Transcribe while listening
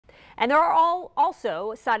And there are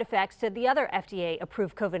also side effects to the other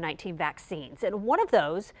FDA-approved COVID-19 vaccines. And one of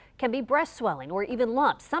those can be breast swelling or even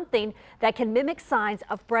lumps, something that can mimic signs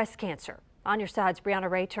of breast cancer. On Your Side's Brianna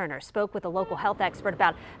Ray Turner spoke with a local health expert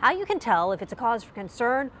about how you can tell if it's a cause for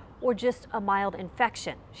concern or just a mild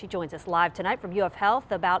infection. She joins us live tonight from UF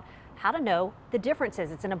Health about how to know the differences.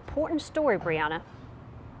 It's an important story, Brianna.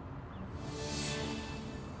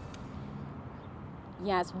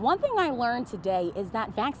 Yes, one thing I learned today is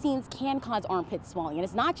that vaccines can cause armpit swelling, and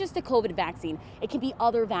it's not just a COVID vaccine, it can be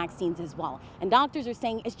other vaccines as well. And doctors are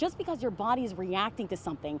saying it's just because your body is reacting to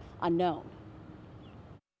something unknown.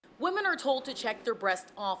 Women are told to check their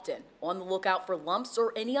breasts often, on the lookout for lumps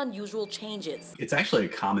or any unusual changes. It's actually a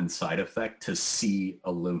common side effect to see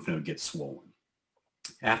a lymph node get swollen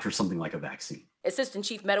after something like a vaccine. Assistant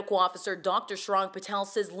Chief Medical Officer Dr. Shrang Patel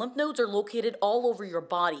says lymph nodes are located all over your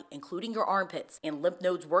body, including your armpits, and lymph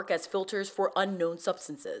nodes work as filters for unknown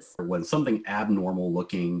substances. When something abnormal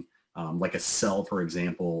looking, like a cell, for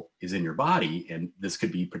example, is in your body, and this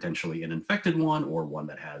could be potentially an infected one or one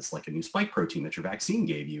that has like a new spike protein that your vaccine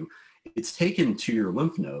gave you, it's taken to your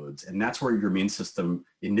lymph nodes, and that's where your immune system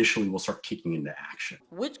initially will start kicking into action,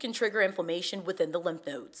 which can trigger inflammation within the lymph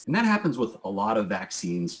nodes. And that happens with a lot of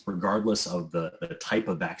vaccines, regardless of the type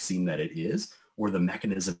of vaccine that it is or the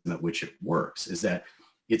mechanism at which it works, is that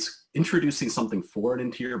it's introducing something foreign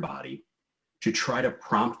into your body to try to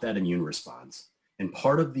prompt that immune response. And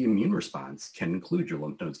part of the immune response can include your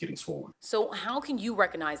lymph nodes getting swollen. So how can you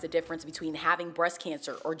recognize the difference between having breast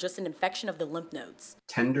cancer or just an infection of the lymph nodes?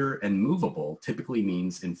 Tender and movable typically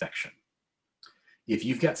means infection. If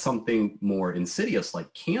you've got something more insidious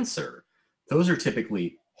like cancer, those are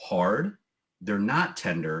typically hard, they're not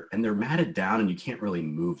tender, and they're matted down and you can't really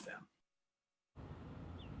move them.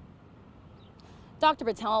 Dr.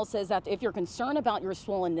 Patel says that if you're concerned about your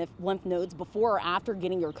swollen lymph nodes before or after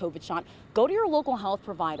getting your COVID shot, go to your local health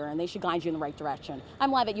provider and they should guide you in the right direction.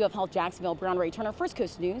 I'm live at UF Health Jacksonville. Brianna Ray Turner, First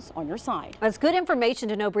Coast News, on your side. That's good information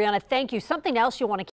to know, Brianna. Thank you. Something else you want to